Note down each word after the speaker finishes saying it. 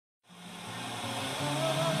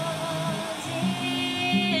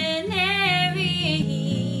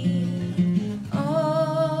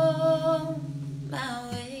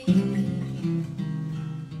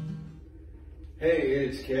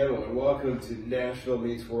Camo, and welcome to Nashville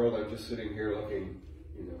Meets World. I'm just sitting here looking,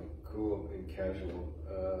 cool and casual,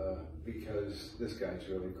 because this guy's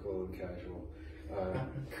really cool and casual.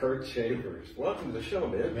 Curt Chambers, welcome to the show,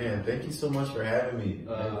 man. Man, thank you so much for having me.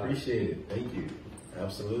 I appreciate it. Thank you.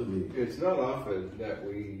 Absolutely. It's not often that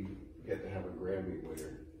we get to have a Grammy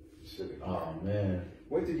winner sitting here. Oh, man.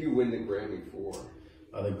 What did you win the Grammy for?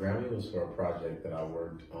 The Grammy was for a project that I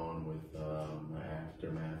worked on with my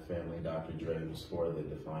Aftermath family. Dr. Dre was for the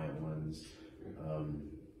Defiant Ones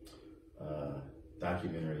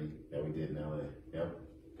documentary that we did in LA. Yep.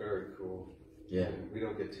 Very cool. Yeah. We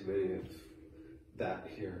don't get too many of that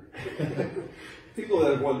here. People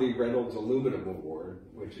that have won the Reynolds Aluminum Award,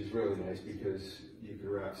 which is really nice because you can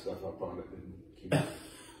wrap stuff up on it and keep it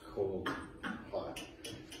cold, hot.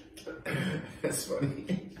 That's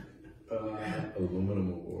funny.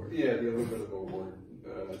 Aluminum Award. Yeah, the Aluminum Award.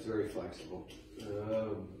 It's very flexible.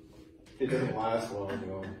 It doesn't last long,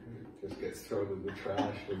 It just gets thrown in the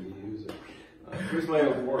trash when you use it. Here's my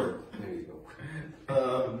award. There you go.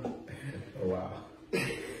 Oh, wow.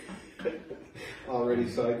 Already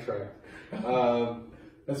sidetracked.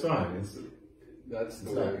 That's fine. That's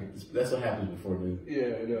the way. That's what happens before noon.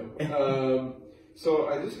 Yeah, I know. So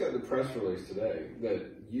I just got the press release today that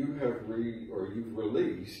you have you've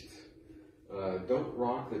released "Don't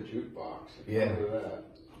Rock the Jukebox." Yeah. That.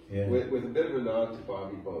 Yeah. With a bit of a nod to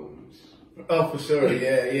Bobby Bones. Oh, for sure.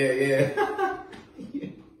 Yeah.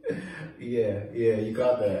 yeah. You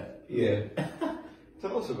got that. Yeah.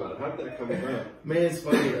 Tell us about it. How did that come about? Man, it's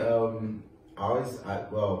funny.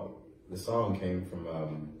 The song came from,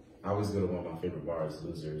 I always go to one of my favorite bars,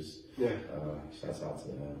 Losers. Yeah. Shouts out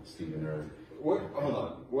to Stephen Irv. Hold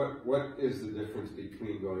on. What is the difference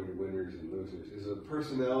between going to Winners and Losers? Is it a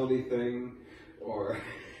personality thing, or?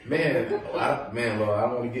 I don't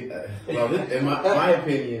want to get, in my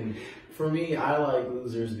opinion, for me, I like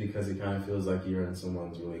Losers because it kind of feels like you're in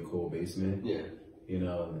someone's really cool basement. Yeah.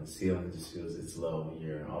 And the ceiling just feels it's low,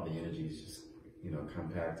 and all the energy is just,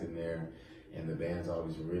 compact in there, and the band's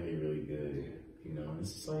always really, really good.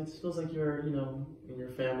 It's just like, it feels like you're, in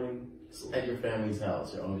your family, at your family's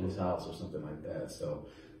house, your uncle's house, or something like that. So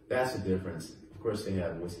that's the difference. Of course, they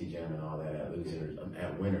have Whiskey Jam and all that at Losers,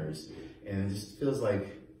 at Winners, and it just feels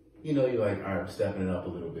like, you're like, all right, I'm stepping it up a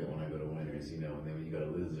little bit when I go to Winners, and then when you go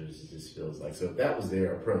to Losers, it just feels like, so if that was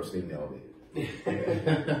their approach, they nailed it. We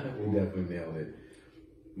definitely nailed it.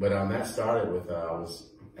 But that started with, I was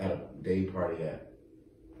at a day party at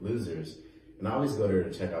Losers, and I always go there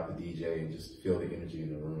to check out the DJ and just feel the energy in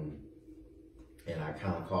the room. And I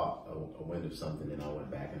kind of caught a wind of something, and I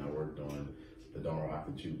went back and I worked on the Don't Rock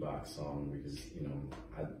the Jukebox song because,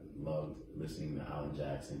 I loved listening to Alan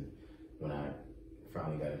Jackson when I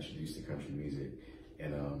finally got introduced to country music.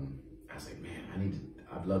 And I was like, man,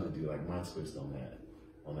 I'd love to do like Mind Twist on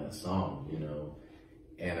that song,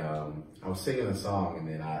 And I was singing the song, and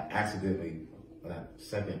then I accidentally, that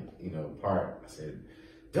second, part, I said,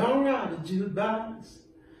 "Don't rock the jukebox,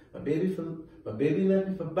 my baby left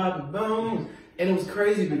me for Bobby Bones." And it was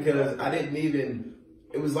crazy because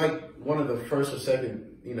it was like one of the first or second,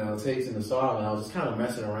 takes in the song, and I was just kind of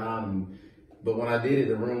messing around. But when I did it,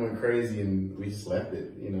 the room went crazy, and we just left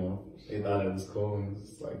it, They thought it was cool, and it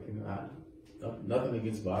was like, nothing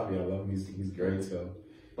against Bobby. I love him. He's great, so.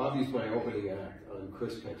 Bobby's my opening act on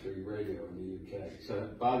Chris Country Radio in the UK. So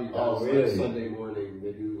Bobby does really? Sunday morning.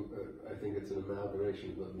 They do, I think it's an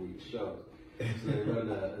amalgamation of the week's show. So they run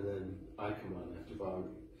that, and then I come on after Bobby.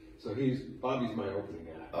 So Bobby's my opening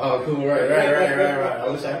act. Oh, cool! Right. I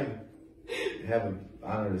wish I could have an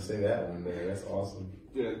honor to say that one day. That's awesome.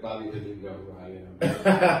 Yeah, Bobby didn't even know who I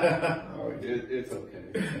am. It's okay.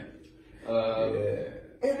 Yeah.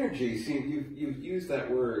 Energy, you've used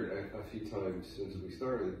that word a few times since we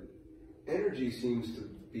started. Energy seems to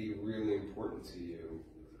be really important to you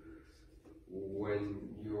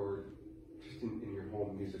when you're just in your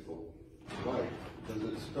whole musical life. Does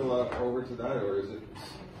it spill out over to that, or is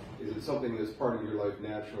it something that's part of your life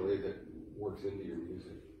naturally that works into your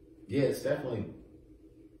music? Yeah, it's definitely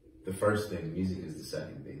the first thing. Music is the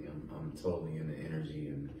second thing. I'm totally into energy,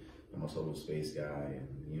 and I'm a total space guy and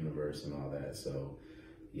the universe and all that. So.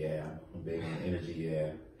 Yeah, I'm big on energy,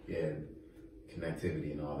 yeah,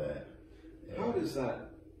 connectivity and all that. Yeah. How does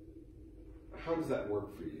that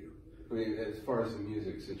work for you? I mean, as far as the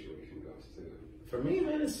music situation goes too. For me,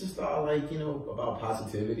 man, it's just all like, about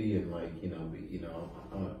positivity and like,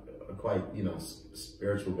 I'm a quite,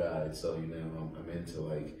 spiritual guy. So, I'm into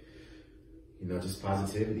like, just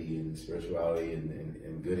positivity and spirituality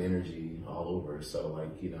and good energy all over. So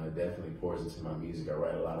like, it definitely pours into my music. I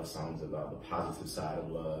write a lot of songs about the positive side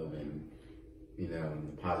of love and you know,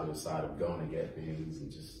 and the positive side of going to get things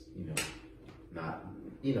and just, you know, not,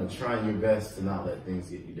 you know, trying your best to not let things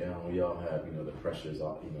get you down. We all have, you know, the pressures,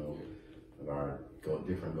 you know, of our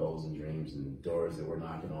different goals and dreams and doors that we're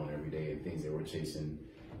knocking on every day and things that we're chasing,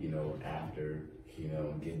 you know, after, you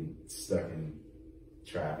know, getting stuck in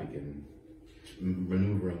traffic and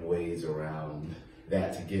maneuvering ways around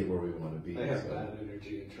that to get where we want to be. I have bad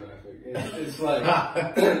energy in traffic. It's like,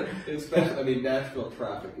 especially, I mean, Nashville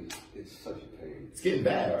traffic is such a pain. It's getting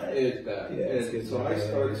bad, right? It's bad. Yeah, and so I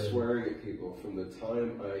started swearing at people from the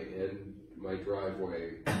time I end my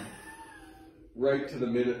driveway right to the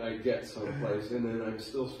minute I get someplace, and then I'm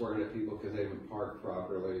still swearing at people because they haven't parked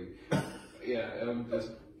properly. Yeah,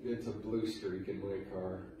 it's a blue streak in my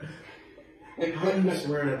car. How are you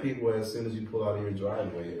swearing at people as soon as you pull out of your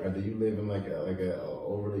driveway? Or do you live in like a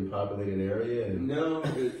overly populated area? And no,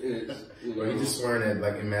 it's you know, or you just swearing at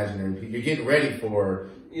like imaginary people. You're getting ready for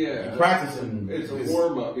you're practicing. It's a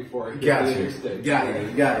warm up before I hit the interstate. Got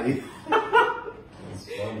it. That's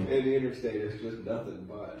funny. And the interstate is just nothing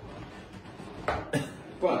but.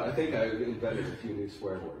 But I think I've invented a few new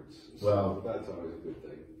swear words. So well, that's always a good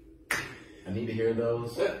thing. I need to hear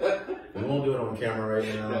those. We won't do it on camera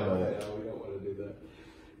right now. No, we don't want to do that.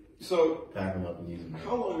 So, pack them up and use them.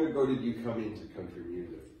 How long ago did you come into country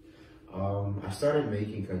music? I started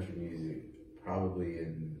making country music probably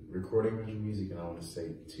in recording country music, and I want to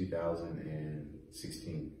say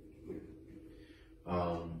 2016.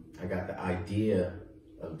 I got the idea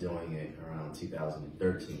of doing it around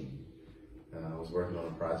 2013. I was working on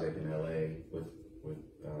a project in LA with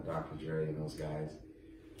Dr. Dre and those guys.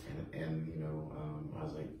 And you know, I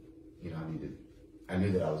was like, you know, I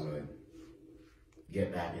knew that I was going to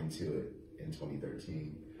get back into it in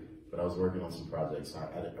 2013, but I was working on some projects. So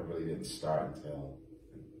I really didn't start until,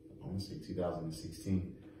 I want to say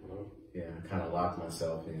 2016. Yeah, I kind of locked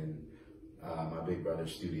myself in my big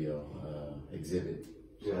brother's studio, Exhibit.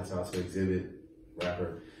 Shouts out to Exhibit,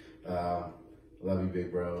 rapper. Love you,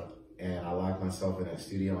 big bro. And I locked myself in that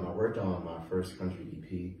studio, and I worked on my first country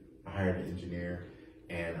EP. I hired an engineer.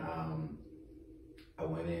 And I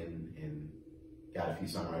went in and got a few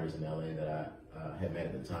songwriters in LA that I had met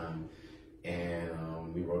at the time.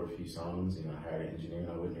 And we wrote a few songs, and I hired an engineer, and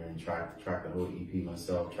I went there and tracked the whole EP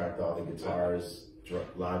myself, tracked all the guitars,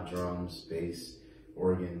 live drums, bass,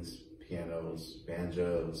 organs, pianos,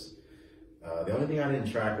 banjos. The only thing I didn't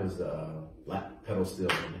track was the black pedal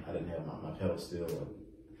steel. I didn't have my pedal steel.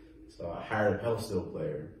 So I hired a pedal steel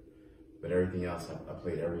player. But everything else, I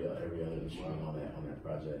played every other instrument on that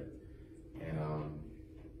project, and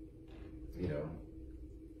you know,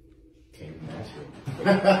 came to Nashville.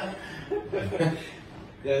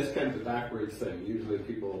 Yeah, it's kind of the backwards thing. Usually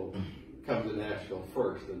people come to Nashville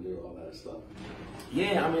first and do all that stuff.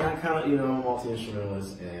 Yeah, I mean, I kind of, you know, I'm a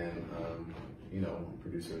multi-instrumentalist and you know,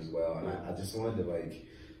 producer as well, and I just wanted to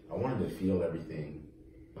I wanted to feel everything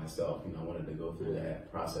myself. You know, I wanted to go through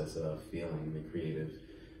that process of feeling the creative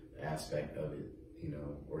aspect of it, you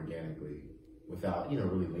know, organically, without, you know,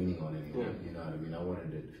 really leaning on anyone. You know what I mean? I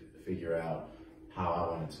wanted to figure out how I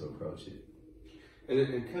wanted to approach it. And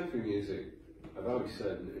in country music, I've always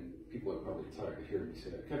said, and people are probably tired of hearing me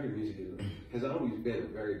say that, country music has always been a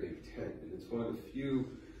very big tent, and it's one of the few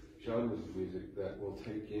genres of music that will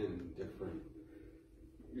take in different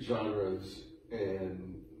genres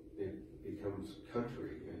and it becomes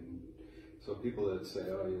country. And so people that say,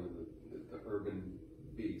 oh, you know, the urban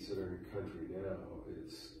beats that are in country now,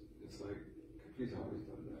 it's like country's always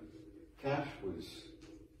done that. Cash was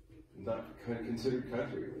not considered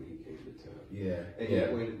country when he came to town. Yeah. And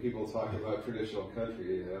yet when people talk about traditional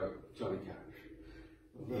country, you know, Johnny Cash.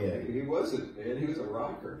 Well, no, he wasn't, man. He was a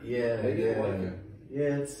rocker. Yeah, they didn't like him.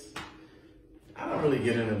 Yeah, I don't really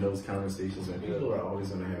get into those conversations, and people are always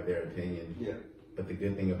going to have their opinion. Yeah. But the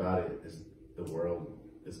good thing about it is the world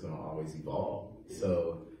is going to always evolve. Yeah.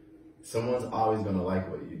 So someone's always going to like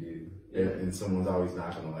what you do, and someone's always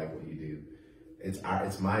not going to like what you do.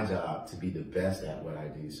 It's my job to be the best at what I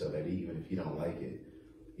do, so that even if you don't like it,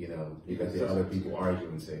 you know, because the other people argue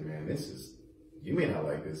and say, man, you may not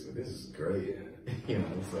like this, but this is great. Yeah. You know,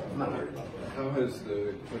 so I'm not worried about that. How has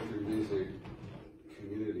the country music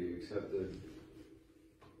community accepted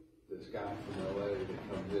this guy from LA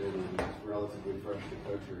that comes in and is relatively fresh to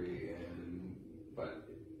country, but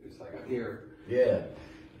it's like, I'm here. Yeah.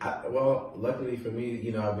 Well, luckily for me,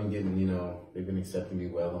 you know, I've been getting, you know, they've been accepting me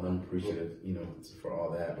well, and I'm appreciative, you know, for all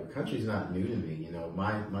that. But country's not new to me. You know,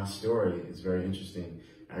 my story is very interesting.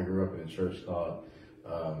 I grew up in a church called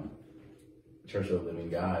Church of the Living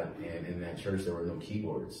God, and in that church there were no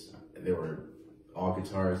keyboards. There were all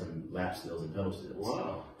guitars and lap stills and pedal stills.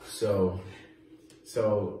 Wow. So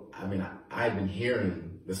So, I mean, I've been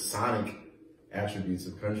hearing the sonic attributes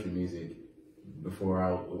of country music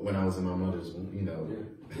when I was in my mother's, you know,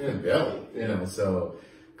 belly, you know. So,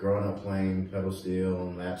 growing up playing pedal steel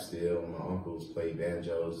and lap steel, and my uncles played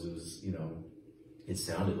banjos, it was, you know, it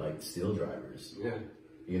sounded like steel drivers. Yeah.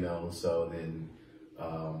 You know, so then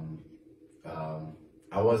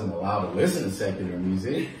I wasn't allowed to listen to secular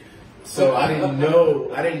music. So I didn't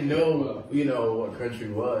know, you know, what country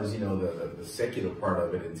was, you know, the secular part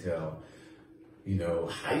of it until, you know,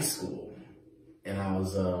 high school. And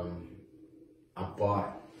I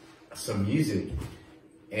bought some music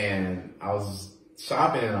and I was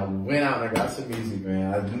shopping and I went out and I got some music,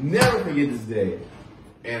 man. I'll never forget this day.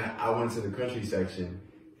 And I went to the country section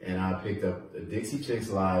and I picked up the Dixie Chicks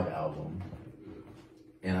Live album.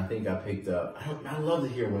 And I think I picked up, I love to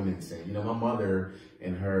hear women sing. You know, my mother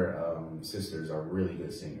and her sisters are really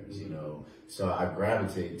good singers, you know. So I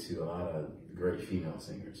gravitate to a lot of great female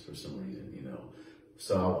singers for some reason, you know.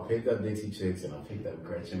 So I picked up Dixie Chicks and I picked up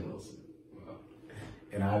Curt Chambers. Wow.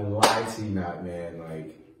 And I lied to you not, man,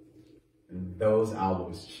 like, those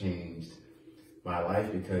albums changed my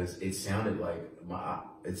life because it sounded like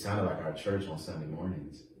our church on Sunday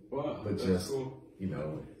mornings. Wow, but just cool. You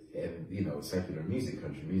know, and you know, secular music,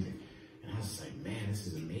 country music, and I was just like, man, this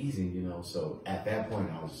is amazing, you know. So at that point,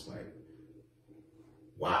 I was just like,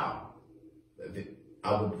 wow.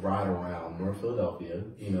 I would ride around North Philadelphia,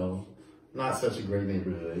 you know, not such a great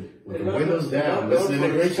neighborhood, with the windows down, listening to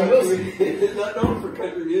great music. Not known for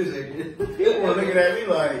country music. People were looking at me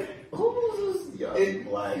like, who's this young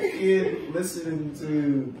black kid listening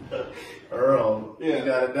to Earl? Yeah. You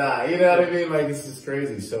gotta die. You know what I mean? Like, it's just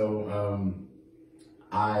crazy. So,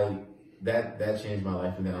 that changed my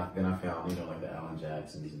life, and then I found, you know, like the Alan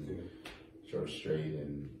Jacksons and George Strait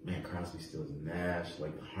and man, Crosby, Stills and Nash,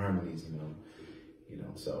 like the harmonies, you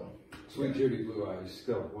know, so. Sweet Judy Blue Eyes,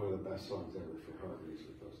 still one of the best songs ever for harmonies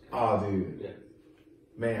with those guys. Oh, dude. Yeah.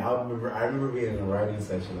 Man, I remember being in a writing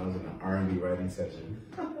session. I was in an R&B writing session,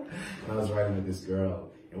 and I was writing with this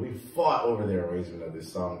girl, and we fought over the arrangement of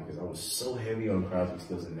this song because I was so heavy on Crosby,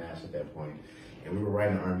 Stills and Nash at that point. And we were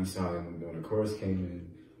writing an R&B song, and when the chorus came in,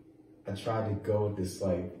 I tried to go with this,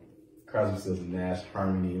 like, Crosby, Stills and Nash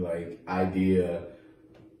harmony, like, idea.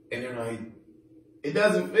 And they're like, it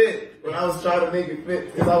doesn't fit. But I was trying to make it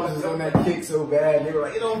fit because I was just on that kick so bad. And they were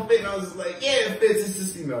like, it don't fit. And I was just like, yeah, it fits. It's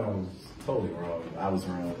just, you know, I was totally wrong. I was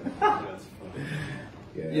wrong. That's funny.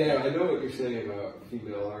 Yeah, I know what you're saying about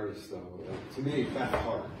female artists, though. Like, to me, Beth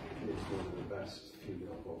Hart is one of the best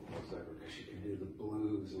female vocals ever because she can do the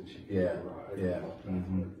blues and she can do the rock.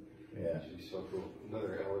 Yeah. She's so cool.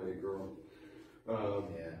 Another LA girl.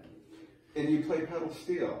 And you play pedal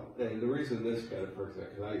steel. And the reason this kind of perks up,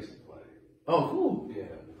 because I used to play. Oh, cool. Yeah.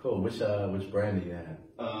 Cool. Which brand do you have?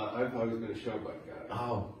 I've always been a showbutt guy.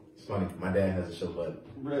 Oh, it's funny. My dad has a showbutt.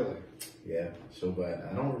 Really? Yeah,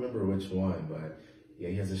 showbutt. I don't remember which one, but yeah,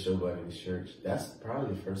 he has a showbutt in his church. That's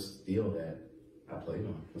probably the first steel that I played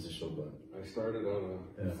on, was a showbutt. I started on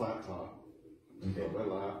a flat top. Okay. On my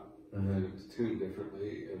lap. And it was tuned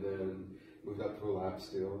differently, and then moved up to a lap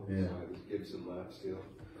steel. Yeah. So I was Gibson lap steel.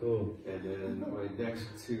 Cool. And then my next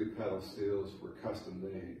two pedal steels were custom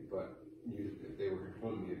made, but they were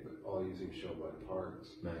homemade, but all using showbutt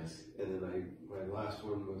parts. Nice. And then my last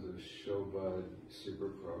one was a showbutt Super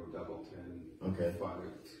Pro Double 10. Okay.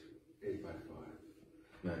 8x5.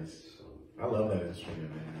 Nice. So I love that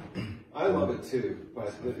instrument, man. I love it too,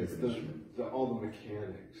 but it's all the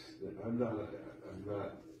mechanics that I'm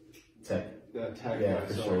not tech. Tech guy.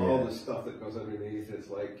 So sure, all the stuff that goes underneath, it's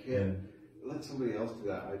like, let somebody else do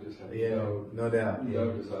that. I just have no doubt.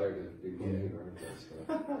 No desire to be moving around that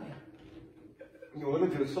stuff. You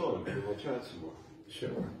want to do a song, and we'll chat some more.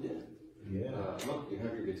 Sure. Yeah. Yeah. Look, you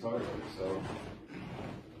have your guitar here, so.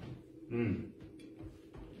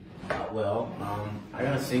 Well, I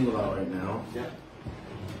got a single out right now. Yeah.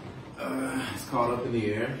 It's called Up in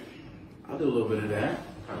the Air. I'll do a little bit of that.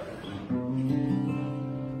 All right.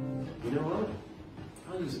 You know what?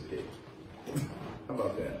 I'll use a pick. How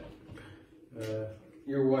about that?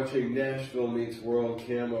 You're watching Nashville Meets World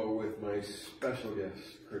Camo with my special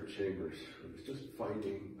guest, Curt Chambers, who's just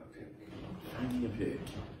finding a pick. Finding a pick.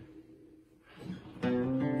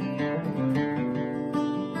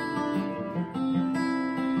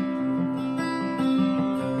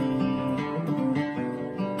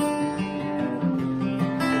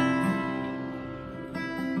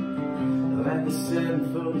 Like the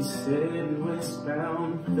 747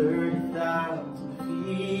 westbound, 30,000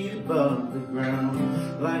 feet above the ground,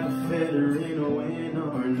 like a feather in a wind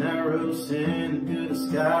or an arrow sent to the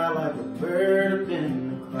sky, like a bird in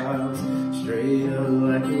the clouds, straight up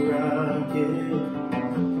like a rocket.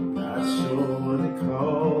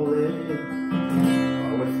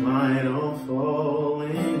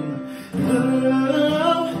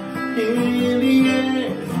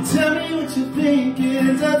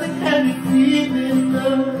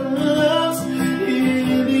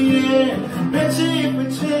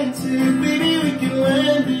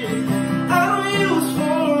 ended. I don't use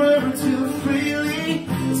forever too freely.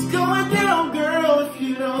 It's going down, girl, if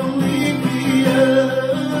you don't leave me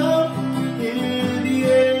up in the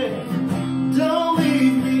air. Don't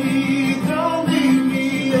leave me up in the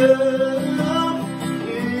air.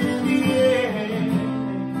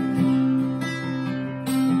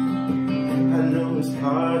 I know it's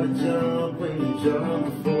hard to jump when you jump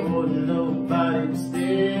before nobody was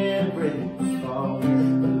there ready to fall.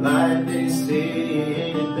 But like they say,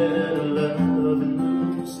 ain't it better to love and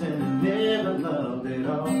lose than to never love at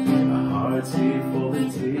all? My heart's here for the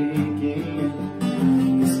taking.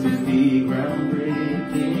 This could be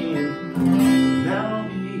groundbreaking. Now I'll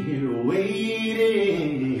be here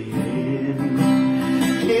waiting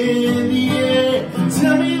in the air.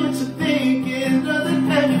 Tell me what you're thinking, does it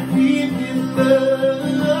have you feeling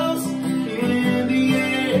loves in the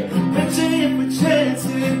air? Betcha if we chance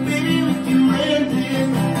it, baby, with you ending.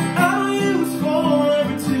 I'll use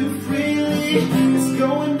forever too freely. It's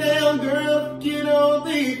going down, girl, you don't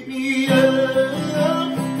leave me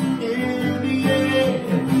up in the air.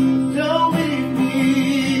 Don't leave me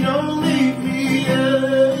up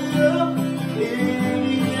in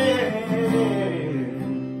the air.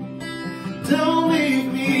 Don't leave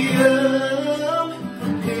me up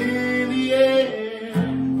in the air.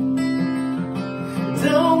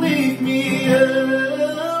 Don't leave me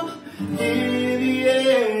up in the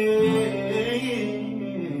air.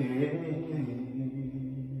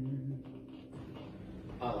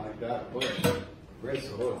 I like that. Boy, great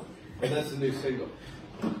song. And that's the new single.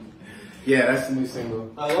 Yeah, that's the new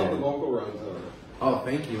single. I love the vocal runs on it. Oh,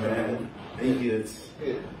 thank you, man. Thank you.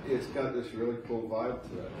 It's got this really cool vibe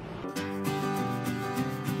to it.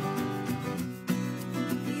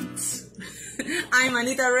 I'm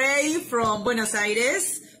Anita Rey from Buenos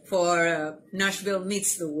Aires for Nashville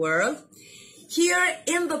Meets the World. Here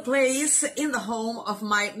in the place, in the home of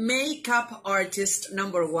my makeup artist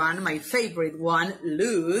 #1, my favorite one,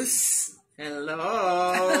 Luz.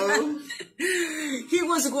 Hello. He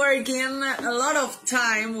was working a lot of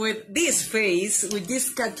time with this face, with this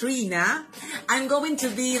Katrina. I'm going to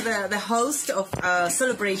be the host of a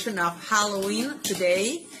celebration of Halloween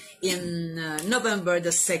today in November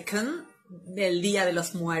the 2nd, el Día de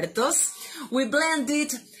los Muertos. We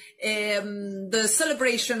blended the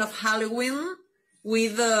celebration of Halloween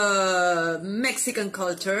with Mexican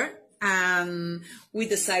culture, and we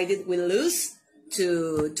decided with Luz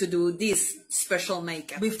to do this special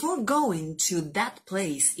makeup. Before going to that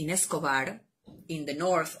place in Escobar, in the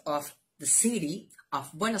north of the city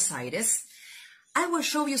of Buenos Aires, I will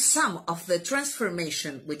show you some of the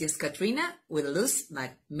transformation with this Katrina, with Luz,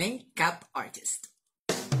 my makeup artist.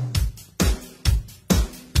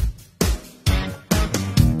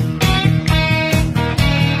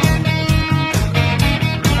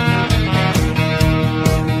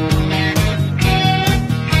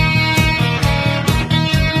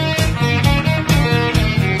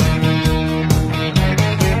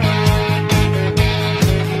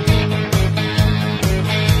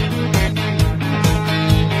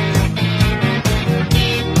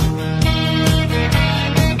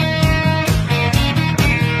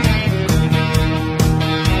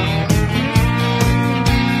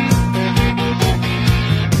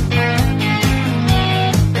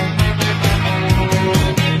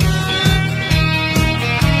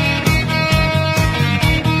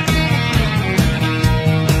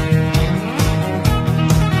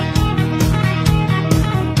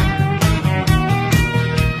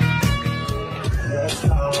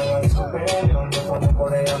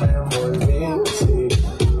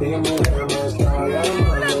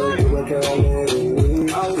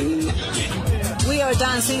 We are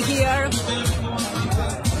dancing here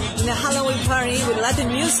in a Halloween party with Latin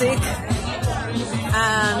music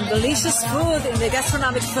and delicious food in the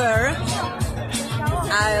gastronomic fair.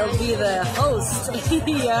 I'll be the host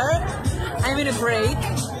here. I'm in a break,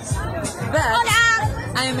 but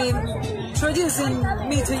I'm introducing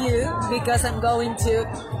me to you because I'm going to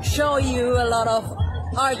show you a lot of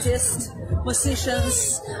artists,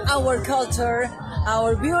 musicians, our culture,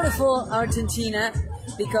 our beautiful Argentina,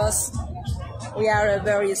 because we are a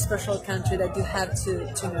very special country that you have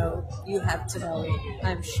to know. You have to know it,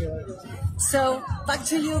 I'm sure. So, back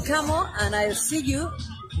to you, Camo, and I'll see you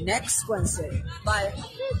next Wednesday. Bye.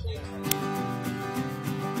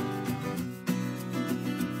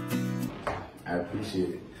 I appreciate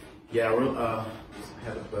it. Yeah, I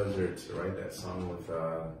had the pleasure to write that song with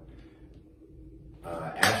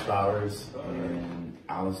Ash Bowers and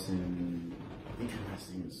Allison. I think her last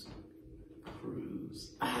name is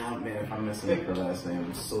Cruz. Ah, man, if I'm messing up her last name,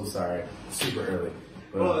 I'm so sorry. Super early.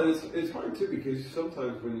 Well, it's hard too because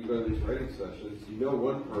sometimes when you go to these writing sessions, you know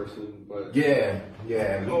one person, but yeah.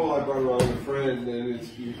 Oh, I brought along a friend, and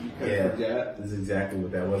it's you kind of forget. That's exactly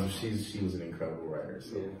what that was. She was an incredible writer.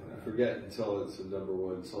 So I forget until it's a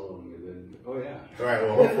 #1 song, and then oh yeah. All right.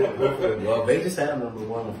 Well, hopefully, well, they just had a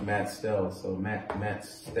 #1 with Matt Stell. So Matt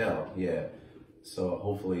Stell, yeah. So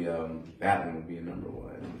hopefully, that one will be a #1.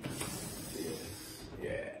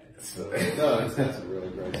 Yeah. So no, that's a really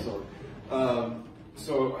great song.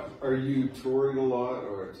 So are you touring a lot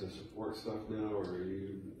or to support stuff now, or are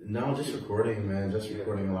you? No, just recording, man. Just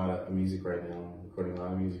recording a lot of music right now.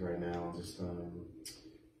 Just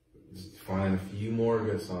finding a few more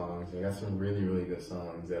good songs. I got some really, really good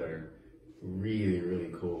songs that are really, really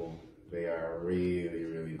cool. They are really,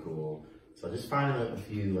 really cool. So just finding a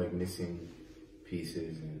few like missing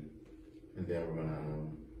pieces, and then we're gonna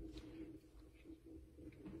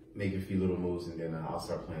make a few little moves, and then I'll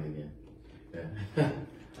start playing again. Yeah.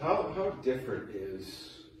 How different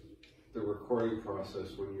is the recording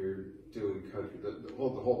process when you're doing country? The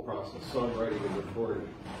whole process, songwriting and recording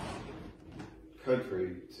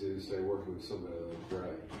country, to say working with somebody like Dre.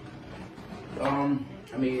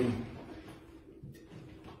 I mean,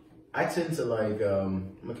 I tend to like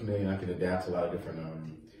I'm a chameleon. I can adapt to a lot of different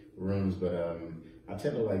rooms, but I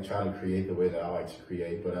tend to like try to create the way that I like to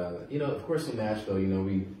create. But you know, of course, in Nashville, you know,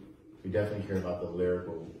 we definitely care about the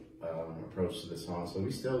lyrical approach to the song. So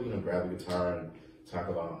we still, you know, grab the guitar and talk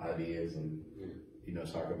about ideas, and you know,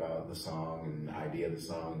 talk about the song and the idea of the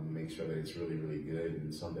song, and make sure that it's really, really good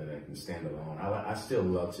and something that can stand alone. I still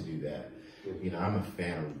love to do that. You know, I'm a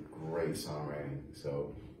fan of great songwriting,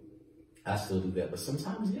 so I still do that. But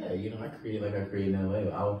sometimes, yeah, you know, I create like I create in LA.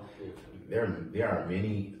 There are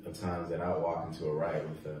many times that I'll walk into a ride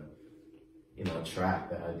with a track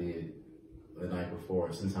that I did the night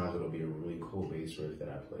before. Sometimes it'll be a really cool bass riff that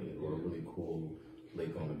I played, or a really cool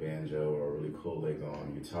lick on the banjo, or a really cool lick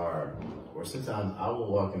on guitar. Or sometimes I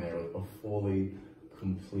will walk in there with a fully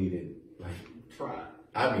completed like track.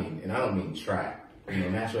 I mean, and I don't mean track. You know,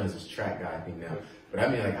 Nashville has this track guy thing now. But I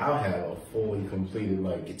mean, like, I'll have a fully completed,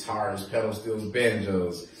 like, guitars, pedal steels,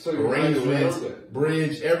 banjos, arrangements,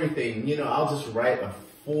 bridge, everything. You know, I'll just write a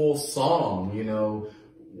full song, you know,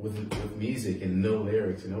 with music and no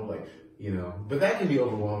lyrics, you know, like, you know. But that can be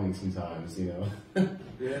overwhelming sometimes, you know.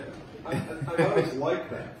 Yeah. I always like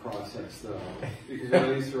that process, though, because when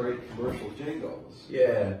I used to write commercial jingles,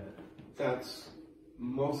 that's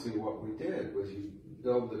mostly what we did, was you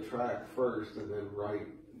build the track first and then write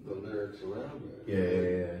the lyrics around it.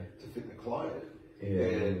 To fit the client.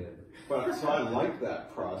 But so I like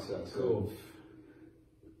that process of,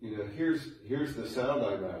 you know, here's the sound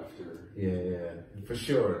I'm after. For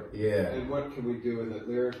sure. And what can we do with it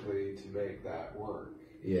lyrically to make that work?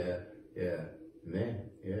 Man,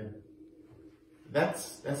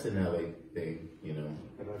 That's an LA thing, you know,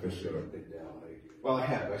 for sure. Been to LA. Well,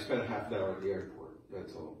 I spent a half an hour at the airport.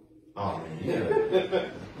 That's all. Oh man,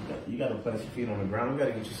 you gotta plant your feet on the ground. We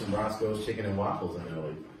gotta get you some Roscoe's chicken and waffles in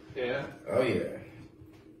LA. Yeah. Oh yeah.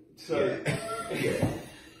 So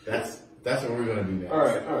that's what we're gonna do next. All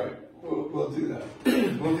right. We'll do that.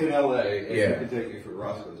 We'll do LA, and we can take you for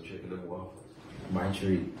Roscoe's chicken and waffles. My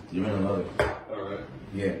treat. You're gonna love it. All right.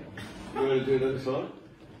 Yeah. You wanna do another song?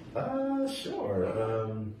 Sure.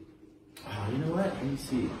 You know what? Let me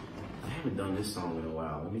see. I haven't done this song in a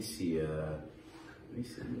while. Let me see. Make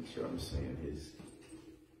sure I'm saying his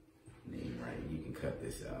name right. You can cut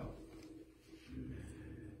this out.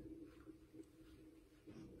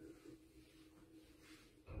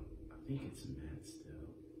 I think it's Matt still.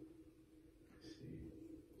 Let's see.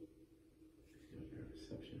 There's no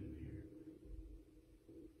reception in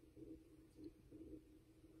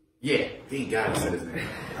here. Yeah, thank God I said his name.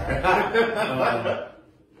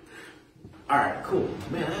 All right, cool.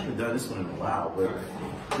 Man, I haven't done this one in a while, but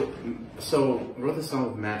so I wrote this song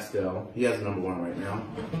with Matt Stell. He has #1 right now,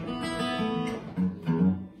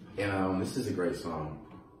 and this is a great song.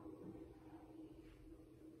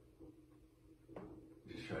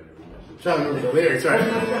 Just trying to remember. Trying to remember the lyrics, right?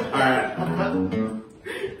 All right.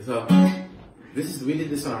 So we did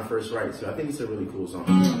this on our first write, so I think it's a really cool song.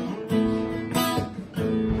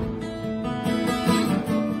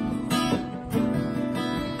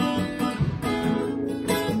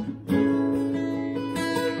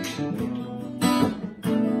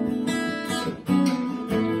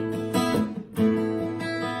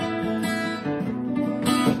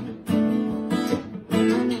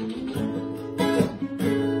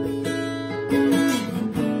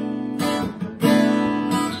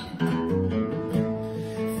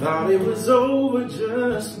 Thought it was over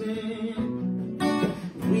just then.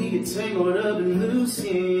 We get tangled up in loose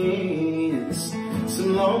ends. Some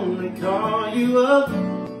lonely, call you up.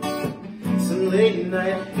 Some late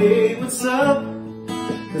night, hey, what's up?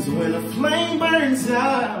 Cause when a flame burns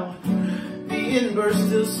out, the ember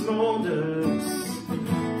still smolders.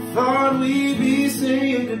 Thought we'd be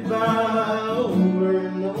saying goodbye over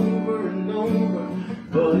and over and over,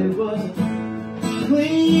 but it was a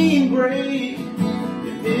clean break.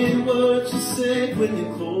 You did what you said when you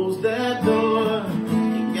closed that door.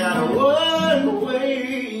 You got a one-way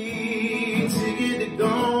ticket to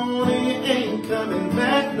gone, and you ain't coming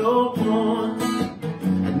back no more.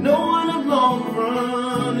 I know in the long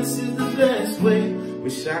run this is the best way.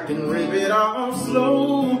 Wish I can rip it off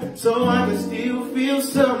slow so I can still feel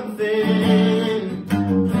something,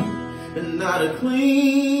 and not a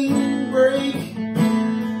clean break.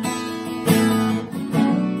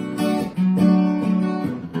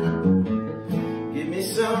 Give me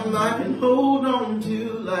something I can hold on to,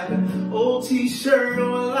 like an old t-shirt or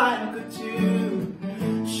a like or two.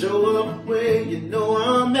 Show up where you know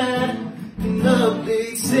I'm at, an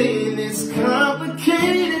update saying it's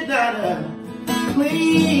complicated, not a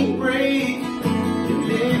clean break. You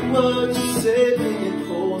did what you said when you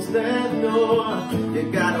closed that door. You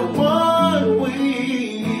got a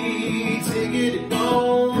one-way ticket to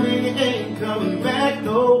go, and you ain't coming back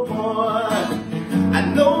no more. I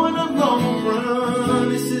know in the long run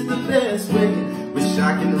this is the best way. Wish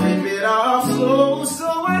I can rip it off slow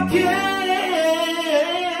so I can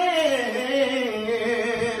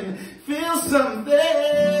feel something,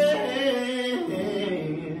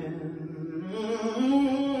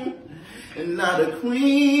 and not a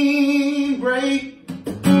clean break.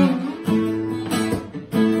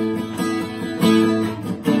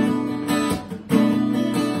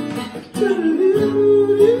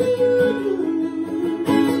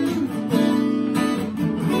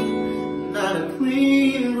 Not a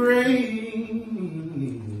clean break.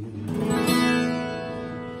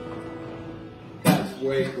 That's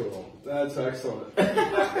way cool. That's excellent.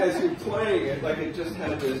 As you're playing it, like it just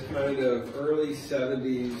had this kind of early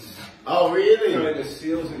 70s. Oh, really? Kind of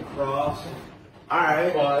Seals and Crofts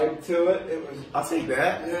Alright. vibe to it. It was, I'll take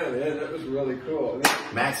that. yeah, man, that was really cool.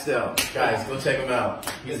 Max Dell. Guys, go check him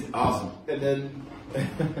out. He's awesome. And then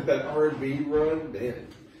that R&B run, man.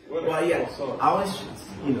 What a Well, yeah, cool song. I always,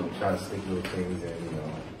 try to stick with things, and,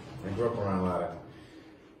 I grew up around a lot of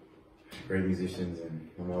great musicians, and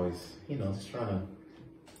I'm always, just trying to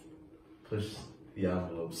push the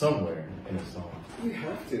envelope somewhere in a song. You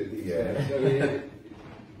have to these Yeah. days. I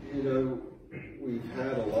mean, we've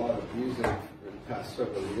had a lot of music in the past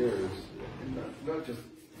several years, and not just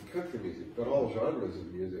country music, but all genres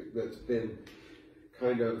of music that's been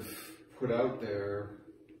kind of put out there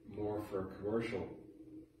more for commercial.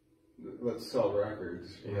 Let's sell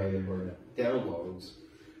records or downloads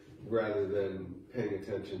rather than paying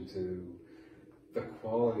attention to the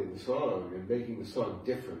quality of the song and making the song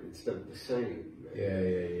different instead of the same. Yeah.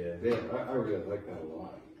 Yeah, I really like that a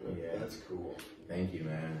lot. Yeah. That's cool. Thank you,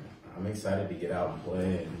 man. I'm excited to get out and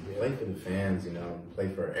play for the fans, play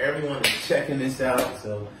for everyone that's checking this out.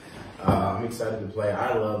 So I'm excited to play.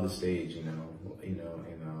 I love the stage, and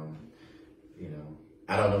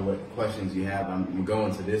I don't know what questions you have. I'm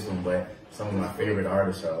going to this one, but some of my favorite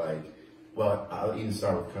artists are like, well, I'll even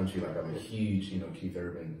start with country. Like I'm a huge, Keith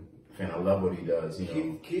Urban fan. I love what he does.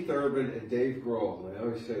 Keith Urban and Dave Grohl, and I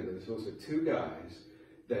always say this, those are two guys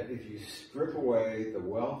that if you strip away the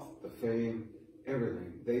wealth, the fame,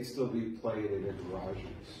 everything, they'd still be playing in their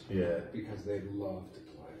garages. Yeah. Because they love to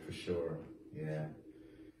play. For sure. Yeah.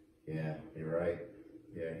 Yeah, you're right.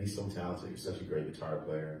 Yeah, he's so talented. He's such a great guitar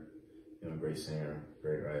player, great singer,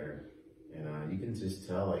 great writer. And you can just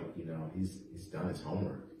tell, he's done his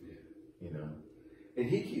homework, And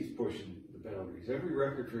he keeps pushing the boundaries. Every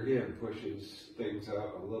record for him pushes things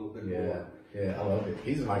out a little bit more. Yeah, I love it.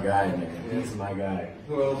 He's my guy, man. Yeah. He's my guy.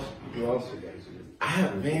 Who else are you guys?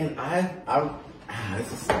 I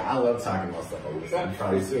love talking about stuff like this. I'm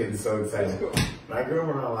probably getting so excited. Cool. But I grew up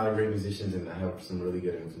around a lot of great musicians, and I have some really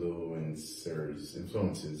good influences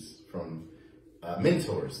from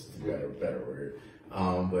mentors, better word.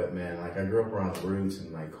 But man, I grew up around the Roots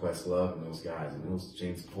and Questlove and those guys, and those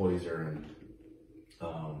James Poyser and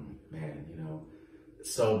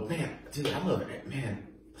dude, I love it, man.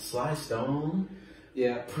 Sly Stone.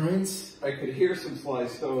 Yeah. Prince. I could hear some Sly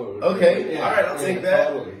Stone. Okay. Yeah. All right. I'll take that.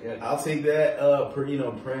 Totally. Yeah. I'll take that.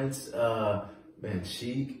 Prince.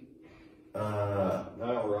 Chic.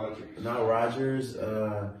 Nile Rodgers.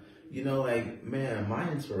 My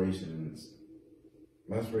inspiration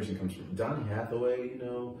comes from Donny Hathaway,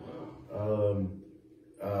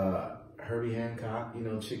 Herbie Hancock,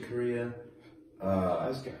 Chick Corea.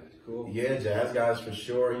 Jazz guys, cool. Yeah, jazz guys for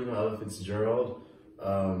sure. Ella Fitzgerald.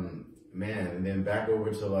 Man, and then back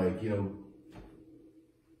over to like, you know,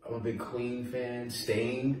 I'm a big Queen fan.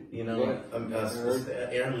 Stained, you know.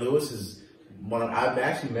 Aaron Lewis is one of, I've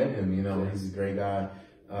actually met him, you know, he's a great guy.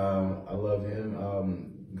 I love him.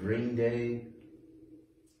 Green Day.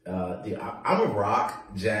 I'm a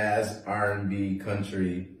rock, jazz, R&B,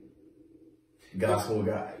 country, gospel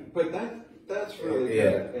guy. But that's really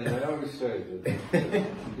good. And I always say that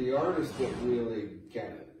the artists that really get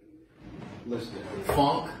it, listen to it.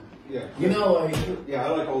 Funk. Yeah. You know, like... Yeah, I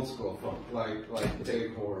like old school funk, like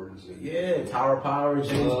Big Horns. And, Tower Power,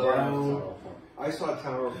 James Brown. I saw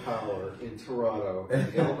Tower Power in Toronto,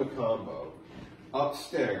 in El Macombo,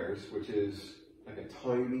 upstairs, which is like a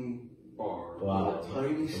tiny bar, wow. A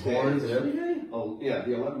tiny stage. Horns and everything? Oh, yeah,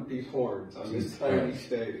 the 11-piece horns on this tiny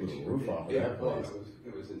stage. Roof off of that place.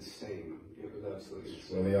 It was insane. It was absolutely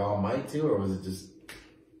insane. Were they all mic too, or was it just...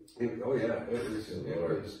 Oh yeah, it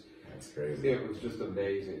was... That's crazy. It was just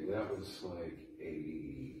amazing. That was like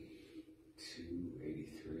 82,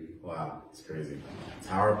 83. Wow, it's crazy.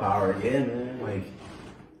 Tower Power again, man. Like,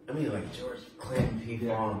 I mean, like George Clinton, P.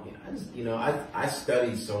 Funk. You know, I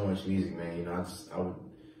studied so much music, man. You know, I would,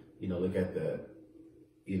 you know, look at the,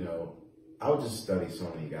 you know, I would just study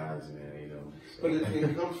so many guys, man. You know. So. But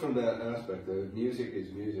it comes from that aspect of music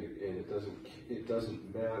is music, and it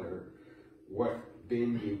doesn't matter what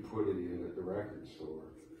bin you put it in at the record store.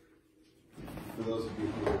 For those of you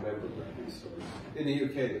who remember record stores, in the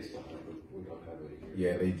UK they still have them. We don't have any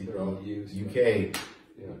here. Yeah, they do. They're all used. UK.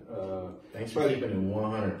 Yeah. Thanks for keeping it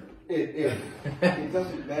 100. It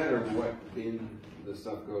doesn't matter what bin the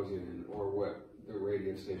stuff goes in or what the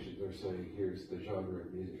radio stations are saying. Here's the genre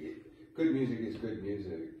of music. Good music is good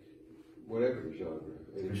music, whatever the genre.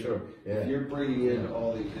 For sure. Yeah. If you're bringing in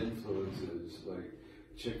all these influences like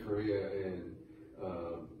Chick Corea and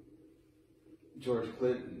George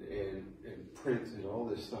Clinton and Prince and all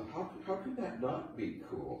this stuff, how can that not be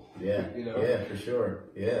cool? Yeah, you know? Yeah, for sure.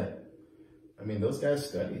 Yeah. I mean, those guys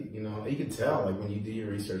study, you know, you can tell, like, when you do your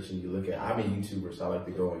research and you look at, I'm a YouTuber, so I like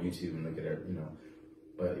to go on YouTube and look at it, you know,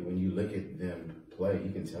 but when you look at them play,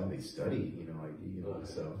 you can tell they study, you know, like, you know,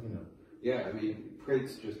 so, you know. Yeah, I mean,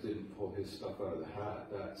 Prince just didn't pull his stuff out of the hat.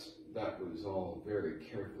 That was all very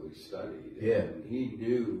carefully studied. Yeah. And he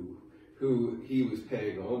knew who he was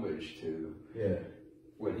paying homage to. Yeah.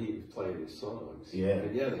 When he was playing his songs. Yeah.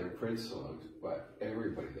 And yeah, they were Prince songs, but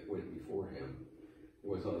everybody that went before him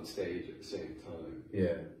was on stage at the same time.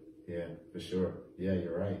 Yeah, yeah, for sure. Yeah,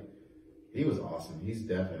 you're right. He was awesome. He's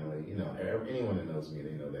definitely, you know, anyone that knows me,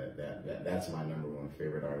 they know that's my #1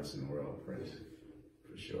 favorite artist in the world, Prince.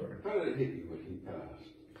 For sure. How did it hit you when he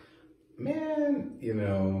passed? Man, you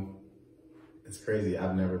know, it's crazy.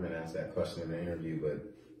 I've never been asked that question in an interview,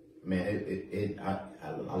 but man, I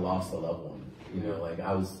lost a loved one. You know, like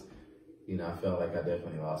I was, you know, I felt like I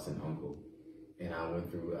definitely lost an uncle, and I went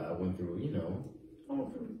through, you know,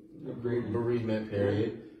 a bereavement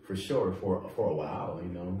period for sure for a while. You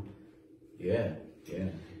know, yeah.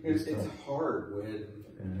 It's hard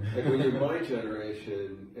when you're my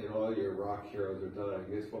generation and all your rock heroes are dying.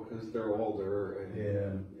 It's because they're older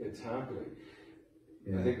and it's happening.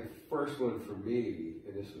 Yeah. I think the first one for me,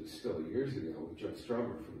 and this was still years ago, was Joe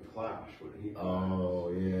Strummer from The Clash when he passed.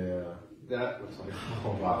 Oh yeah. That was like,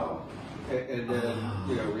 oh wow. And then,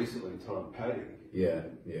 you know, recently Tom Petty. Yeah,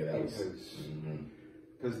 that was...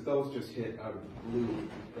 Because those just hit out of the blue,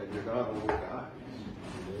 and you're not old guys.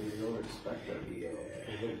 You know, you don't expect that. Yeah.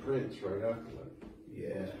 And then Prince right after that. Yeah.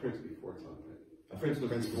 It was Prince before Tom Petty. Prince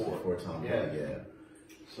was before Tom Petty, yeah.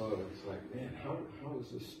 So it's like, man, how is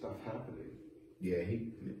this stuff happening? Yeah,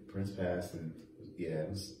 Prince passed, and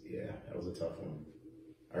that was a tough one.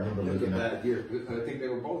 I remember looking at that year. I think they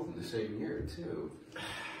were both in the same year too.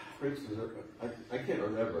 Prince was, I can't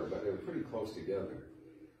remember, but they were pretty close together.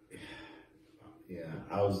 Yeah,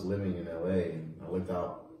 I was living in LA, and I looked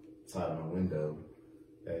outside of my window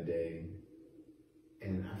that day,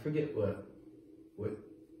 and I forget what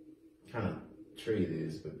kind of tree it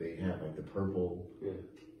is, but they have like the purple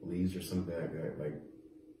leaves or something like that.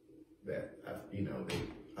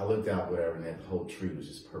 I looked out whatever, and that whole tree was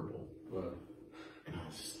just purple. Wow. And I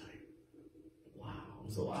was just like, wow, it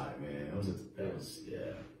was a lot, man. That was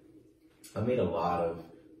I made a lot of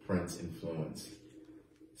Prince influenced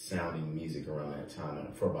sounding music around that time.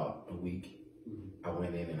 And for about a week, I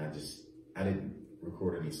went in and I didn't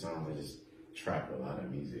record any songs. I just tracked a lot of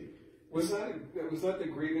music. Was that the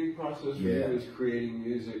grieving process for you? Was creating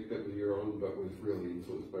music that was your own but was really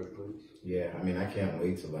influenced by Prince? Yeah, I mean, I can't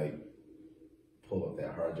wait to like pull up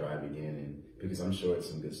that hard drive again, and because I'm sure it's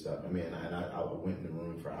some good stuff. I mean, I went in the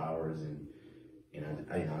room for hours, and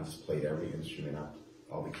I just played every instrument.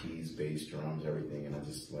 all the keys, bass, drums, everything, and I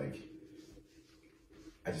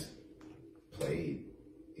just played,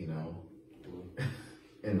 you know,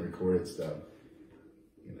 and recorded stuff,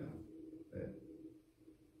 you know. But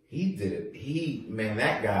he did it. Man,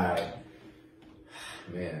 that guy,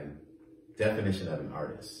 man, definition of an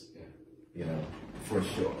artist, you know, for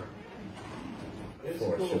sure. It's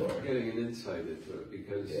cool getting an insight into it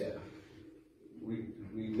because we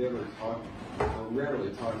never talk, or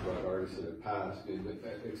rarely talk about artists in the past,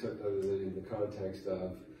 except other than in the context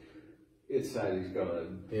of it's sad he's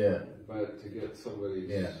gone. Yeah. But to get somebody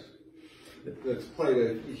that's played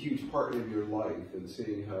a huge part in your life and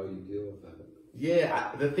seeing how you deal with that.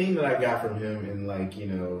 Yeah, the thing that I got from him, and like, you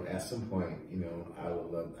know, at some point, you know,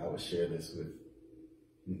 I would share this with,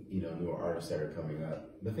 you know, newer artists that are coming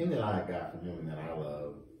up. The thing that I got from him and that I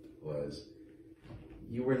love was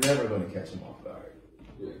you were never going to catch him off guard.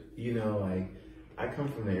 Yeah. You know, like, I come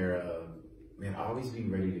from the era of, man, always be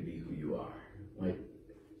ready to be who you are. Like,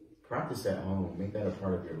 practice at home, make that a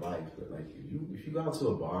part of your life. But like, if you go out to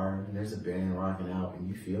a bar and there's a band rocking out and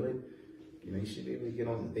you feel it, you know, you should be able to get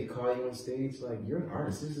on. They call you on stage, like, you're an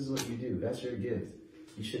artist. This is what you do. That's your gift.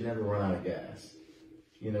 You should never run out of gas.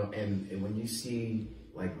 You know, and when you see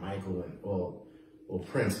like Michael and well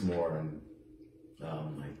Prince more and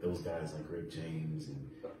like those guys like Rick James and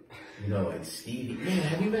you know like Stevie. Man,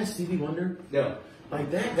 have you met Stevie Wonder? No.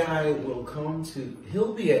 Like that guy will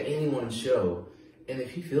he'll be at anyone's show, and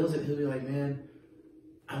if he feels it, he'll be like, man,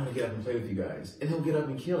 I want to get up and play with you guys, and he'll get up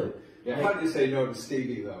and kill it. Yeah, like, how do you say no to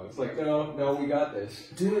Stevie though? It's like no, we got this,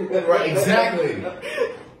 dude. Right, exactly.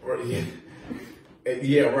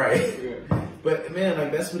 Yeah, right. Yeah. But man,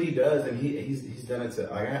 like that's what he does, and he's done it to.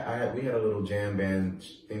 Like we had a little jam band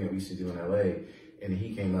thing that we used to do in LA, and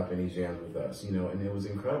he came up and he jammed with us, you know, and it was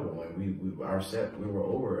incredible. And our set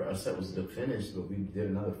was finished, but we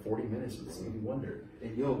did another 40 minutes with Stevie Wonder.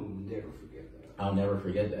 And you'll never forget that. I'll never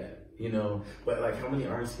forget that, you know. But like, how many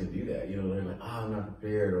artists can do that? You know, they're like, oh, I'm not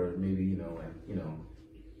prepared, or maybe they're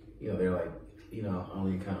like, you know, I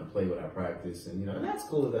only kind of play what I practice, and you know, and that's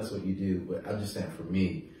cool if that's what you do. But I'm just saying, for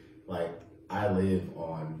me, like, I live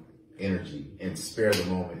on energy and spare the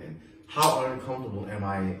moment, and how uncomfortable am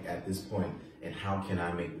I at this point, and how can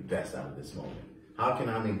I make the best out of this moment? How can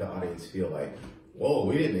I make the audience feel like, whoa,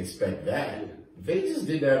 we didn't expect that. They just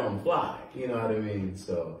did that on the fly, you know what I mean?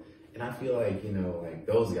 So, and I feel like, you know, like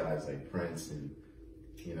those guys like Prince and,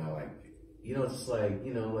 you know, like, you know, just like,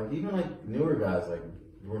 you know, like even like newer guys like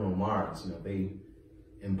Bruno Mars, you know, they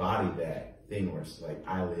embody that thing where it's like,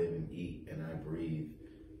 I live and eat and I breathe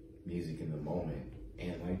music in the moment.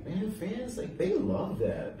 And like, man, fans, like, they love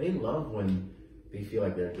that. They love when they feel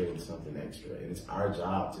like they're getting something extra, and it's our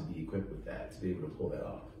job to be equipped with that, to be able to pull that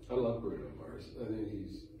off. I love Bruno Mars. I think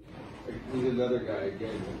he's another guy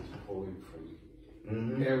again that's pulling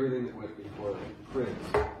from everything that went before him. Prince,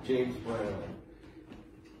 James Brown,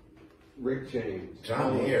 Rick James,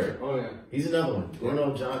 John Mayer. Oh yeah, he's another one.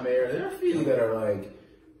 Bruno, John Mayer. There are a few that are like,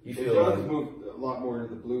 you feel John's like moved a lot more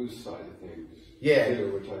into the blues side of things. Yeah,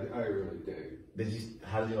 too, which I really dig.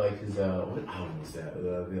 How did you like his what album was that?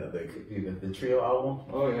 The trio album?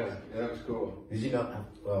 Oh yeah, that was cool. Did you know?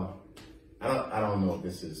 Well, I don't know if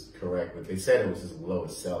this is correct, but they said it was his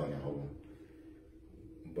lowest selling album.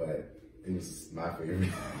 But it was my favorite.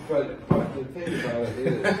 But the thing about it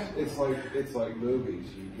is, it's like movies.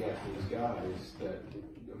 You get these guys that,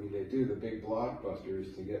 I mean, they do the big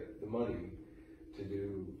blockbusters to get the money to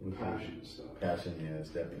do passion stuff. Passion, yeah, it's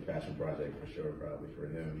definitely a passion project for sure. Probably for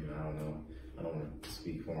him, you know, I don't know. I don't want to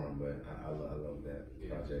speak for him, but I love that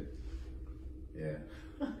project. Yeah,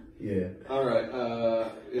 yeah. All right,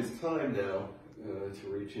 it's time now to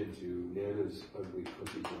reach into Nana's ugly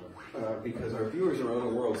cookie jar because our viewers around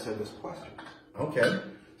the world send us questions. Okay.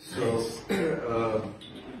 So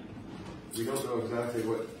we don't know exactly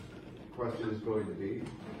what the question is going to be.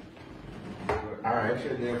 All right.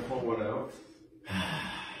 Should Nana pull one out?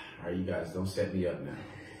 All right, you guys, don't set me up now.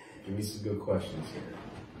 Give me some good questions here.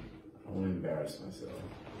 I don't want to embarrass myself.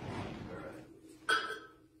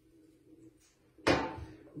 All right.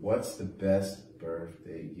 What's the best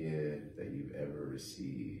birthday gift that you've ever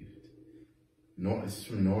received? This is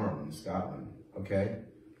from Norm in Scotland. Okay.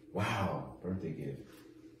 Wow, birthday gift.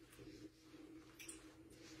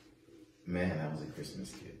 Man, that was a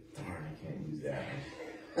Christmas gift. Darn, I can't use that.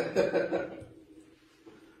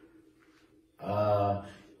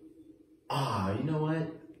 You know what?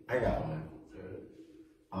 I got one.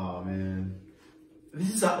 Oh man,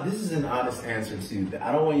 this is an honest answer too.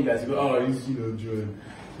 I don't want you guys to go, oh, he's Jordan.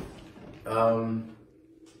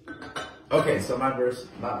 Okay, so my best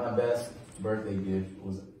birthday gift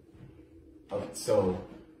was, so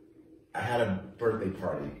I had a birthday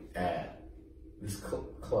party at this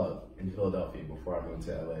club in Philadelphia before I moved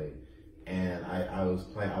to LA. And I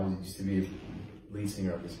used to be a lead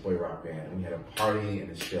singer of this boy rock band, and we had a party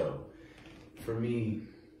and a show. For me,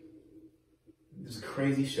 it was a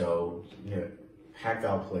crazy show. We had a packed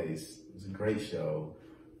out place. It was a great show.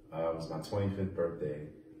 It was my 25th birthday,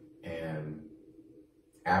 and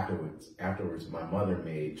afterwards, my mother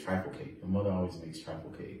made trifle cake. My mother always makes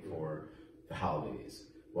trifle cake for the holidays.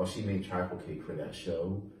 Well, she made trifle cake for that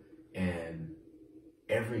show, and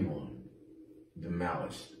everyone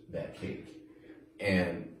demolished that cake.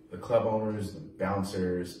 And the club owners, the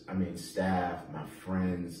bouncers, staff, my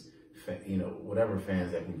friends, whatever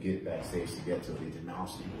fans that can get backstage to get to it, they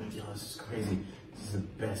demolished it. Like, yo, this is crazy. This is the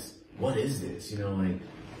best. What is this?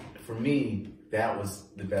 For me, that was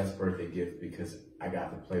the best birthday gift because I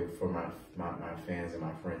got to play for my fans and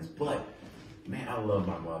my friends. But man, I love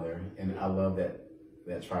my mother, and I love that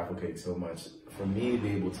trifle cake so much. For me to be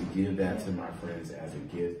able to give that to my friends as a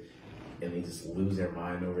gift, and they just lose their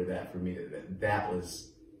mind over that, for me, that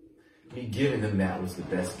was me giving them. That was the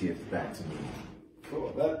best gift back to me.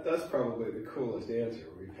 Cool. That's probably the coolest answer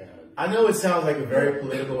we've had. I know it sounds like a very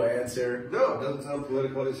political answer. No, it doesn't sound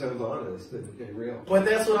political. It sounds honest and real. But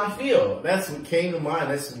that's what I feel. That's what came to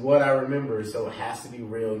mind. That's what I remember. So it has to be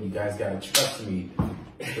real. You guys gotta trust me.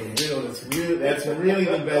 That's really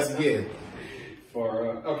the best gift.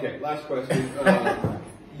 Okay, last question.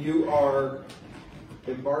 You are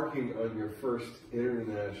embarking on your first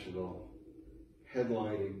international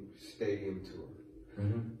headlining stadium tour.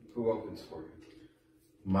 Mm-hmm. Who opens for you?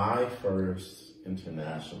 My first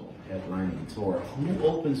international headlining tour. Who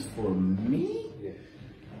opens for me? Yeah.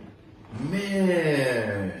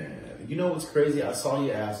 Man, you know what's crazy? I saw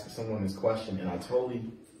you ask someone this question, and I totally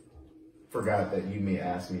forgot that you may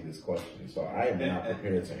ask me this question. So I am not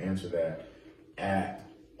prepared to answer that at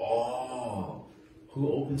all. Who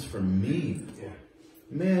opens for me? Yeah.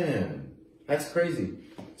 Man, that's crazy.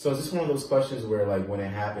 So it's just one of those questions where, like, when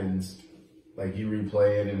it happens, like, you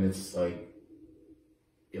replay it and it's like,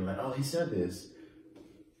 you're like, oh, he said this.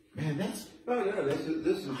 Man, that's... Oh, yeah, this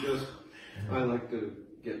is just... I like to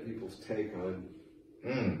get people's take on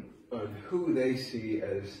who they see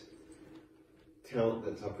as talent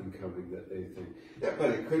that's up and coming that they think... Yeah,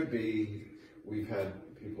 but it could be... We've had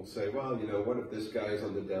people say, well, what if this guy's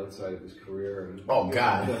on the downside of his career? And,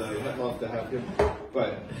 God. Then I'd love to have him.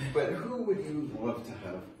 But who would you love to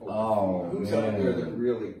have? Who's out there that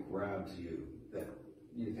really grabs you, that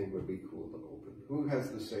you think would be cool to open? Who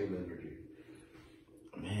has the same energy?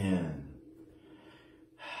 Man,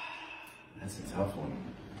 that's a tough one.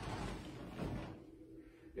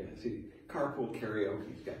 Yeah, see, carpool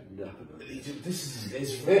karaoke's got nothing on it. This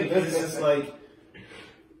is like...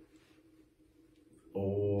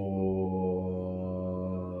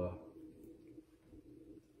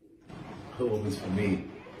 Who opens for me?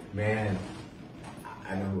 Man,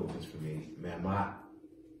 I know who opens for me. Man,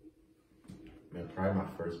 probably my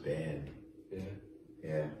first band.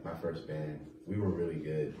 Yeah, my first band. We were really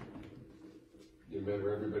good. Do you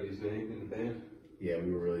remember everybody's name in the band? Yeah,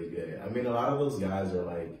 we were really good. A lot of those guys are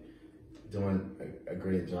like doing a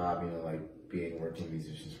great job, like being working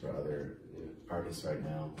musicians for other artists right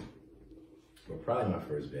now. But probably my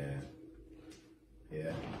first band.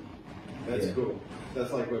 Yeah. That's cool.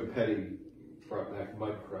 That's like when Petty brought back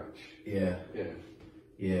Mud Crutch. Yeah. Yeah.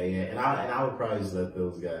 And I would probably just let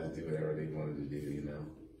those guys do whatever they wanted to do,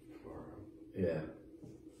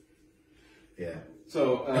 Yeah.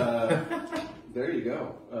 So, there you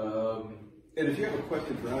go. And if you have a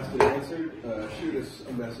question for us to answer, shoot us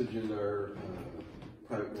a message in our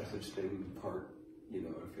private message thing part,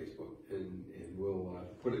 on Facebook, and we'll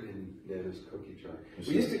put it in Nana's cookie jar.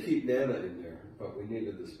 We used to keep Nana in there, but we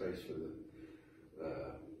needed the space for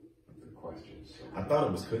the questions. So. I thought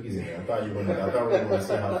it was cookies in there. I thought we were going to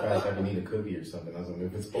see how fast I can eat a cookie or something. I was like,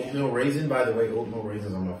 if it's oatmeal raisin, by the way, oatmeal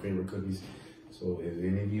raisins are my favorite cookies. So if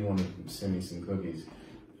any of you want to send me some cookies,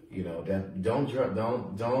 don't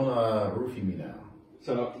roofie me now.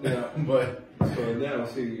 So now,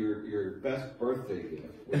 see your best birthday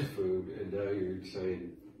gift was food, and now you're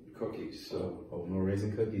saying cookies. So oatmeal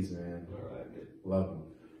raisin cookies, man. All right, love them.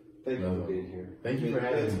 Thank you for being here. Thank you for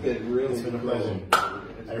having me. It's been really a pleasure.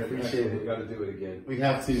 I appreciate it. We've got to do it again. We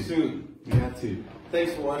have to. Soon. We have to.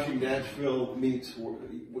 Thanks for watching Nashville Meets World.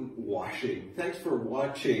 Thanks for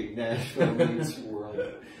watching Nashville Meets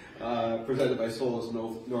World. Presented by Solis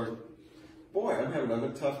North. Boy, I'm having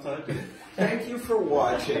a tough time today. Thank you for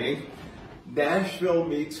watching Nashville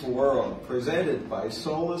Meets World, presented by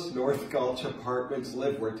Solis North Gulch Apartments.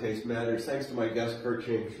 Live where taste matters. Thanks to my guest, Curt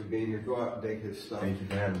Chambers, for being here. Go out and dig his stuff. Thank you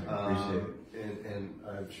for having me. Appreciate it. and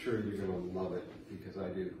I'm sure you're going to love it because I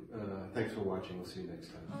do. Thanks for watching. We'll see you next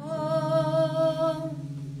time. Oh,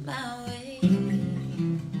 my way.